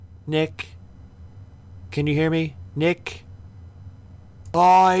Nick? Can you hear me? Nick?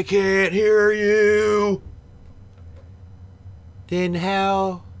 I can't hear you. Then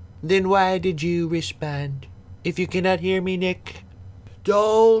why did you respond? If you cannot hear me, Nick?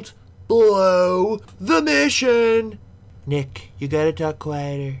 Don't blow the mission. Nick, you gotta talk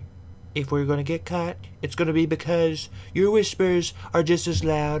quieter. If we're gonna get caught, it's gonna be because your whispers are just as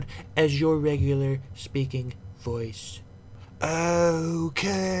loud as your regular speaking voice.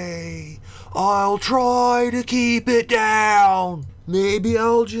 Okay, I'll try to keep it down. Maybe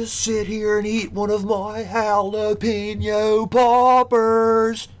I'll just sit here and eat one of my jalapeno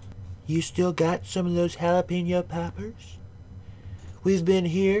poppers. You still got some of those jalapeno poppers? We've been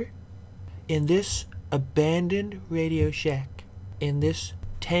here in this abandoned Radio Shack in this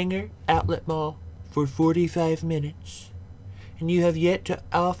Tanger Outlet Mall for 45 minutes, and you have yet to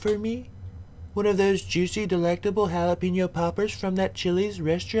offer me one of those juicy, delectable jalapeno poppers from that Chili's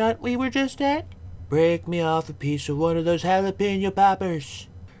restaurant we were just at? Break me off a piece of one of those jalapeno poppers.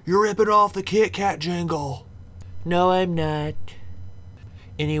 You're ripping off the Kit Kat jingle. No, I'm not.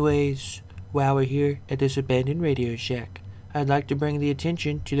 Anyways, while we're here at this abandoned Radio Shack, I'd like to bring the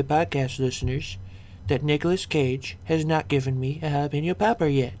attention to the podcast listeners that Nicolas Cage has not given me a jalapeno popper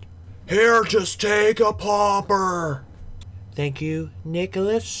yet. Here, just take a popper. Thank you,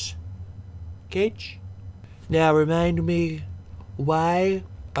 Nicolas Cage. Now remind me, why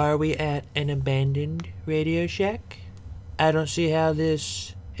are we at an abandoned Radio Shack? I don't see how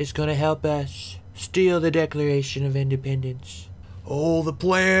this is going to help us steal the Declaration of Independence. Oh, the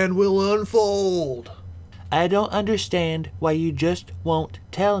plan will unfold. I don't understand why you just won't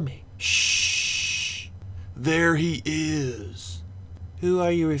tell me. Shh. There he is. Who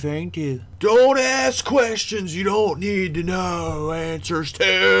are you referring to? Don't ask questions you don't need to know answers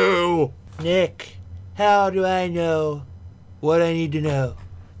to. Nick, how do I know what I need to know?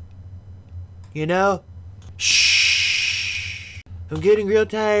 You know? Shh. I'm getting real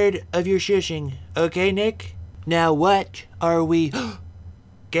tired of your shushing. Okay, Nick? Now what are we...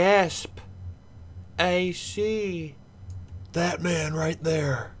 Gasp. I see. That man right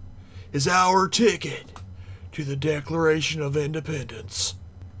there is our ticket to the Declaration of Independence.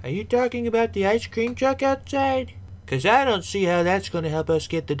 Are you talking about the ice cream truck outside? 'Cause I don't see how that's going to help us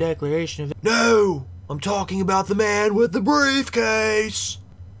get the Declaration of... No, I'm talking about the man with the briefcase.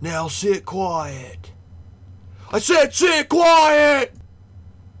 Now sit quiet. I said sit quiet!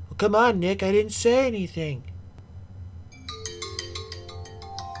 Well, come on, Nick, I didn't say anything.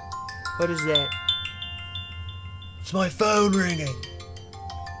 What is that? It's my phone ringing.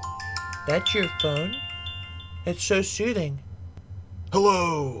 That's your phone? It's so soothing.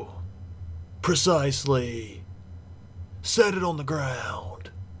 Hello. Precisely. Set it on the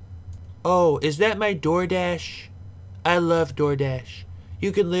ground. Oh, is that my DoorDash? I love DoorDash.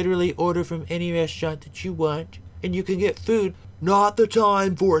 You can literally order from any restaurant that you want, and you can get food. Not the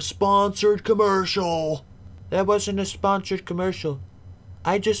time for a sponsored commercial. That wasn't a sponsored commercial.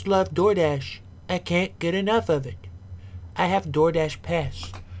 I just love DoorDash. I can't get enough of it. I have DoorDash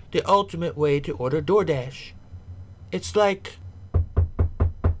Pass, the ultimate way to order DoorDash. It's like...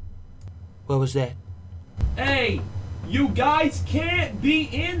 What was that? Hey, you guys can't be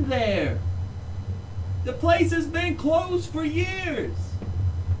in there. The place has been closed for years.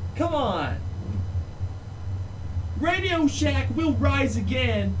 Come on. Radio Shack will rise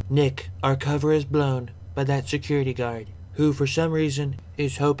again. Nick, our cover is blown by that security guard, who for some reason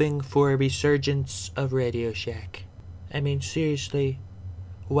is hoping for a resurgence of Radio Shack. I mean, seriously,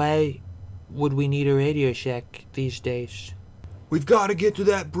 why would we need a Radio Shack these days? We've got to get to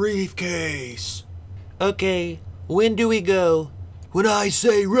that briefcase. Okay, when do we go? When I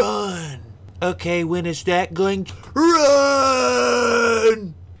say run. Okay, when is that going to...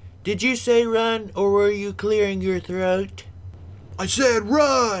 Run! Did you say run, or were you clearing your throat? I said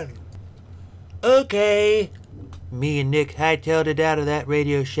run! Okay. Me and Nick hightailed it out of that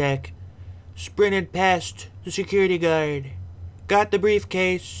Radio Shack, sprinted past the security guard, got the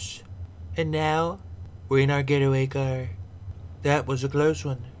briefcase, and now we're in our getaway car. That was a close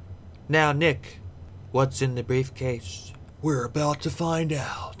one. Now, Nick, what's in the briefcase? We're about to find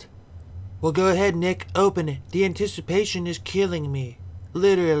out. Well, go ahead, Nick, open it. The anticipation is killing me.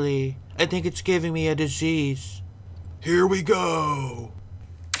 Literally, I think it's giving me a disease. Here we go.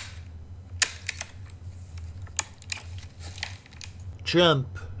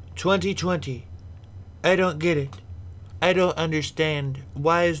 Trump, 2020. I don't get it. I don't understand.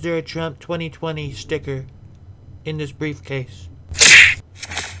 Why is there a Trump 2020 sticker in this briefcase?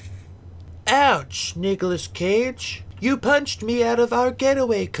 Ouch, Nicolas Cage. You punched me out of our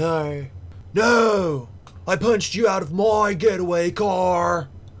getaway car. No, I punched you out of my getaway car.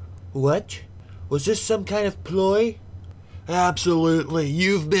 What? Was this some kind of ploy? Absolutely.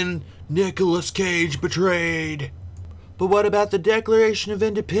 You've been Nicolas Cage betrayed. But what about the Declaration of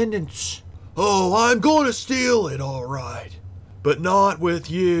Independence? Oh, I'm going to steal it, all right. But not with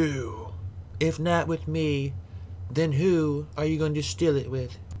you. If not with me, then who are you going to steal it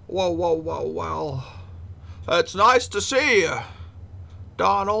with? Well. It's nice to see you,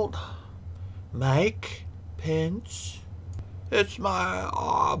 Donald. Mike Pence?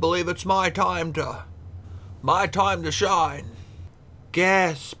 I believe it's my time to shine.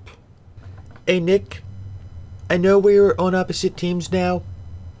 Gasp. Hey, Nick. I know we're on opposite teams now,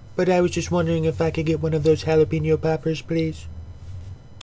 but I was just wondering if I could get one of those jalapeno poppers, please.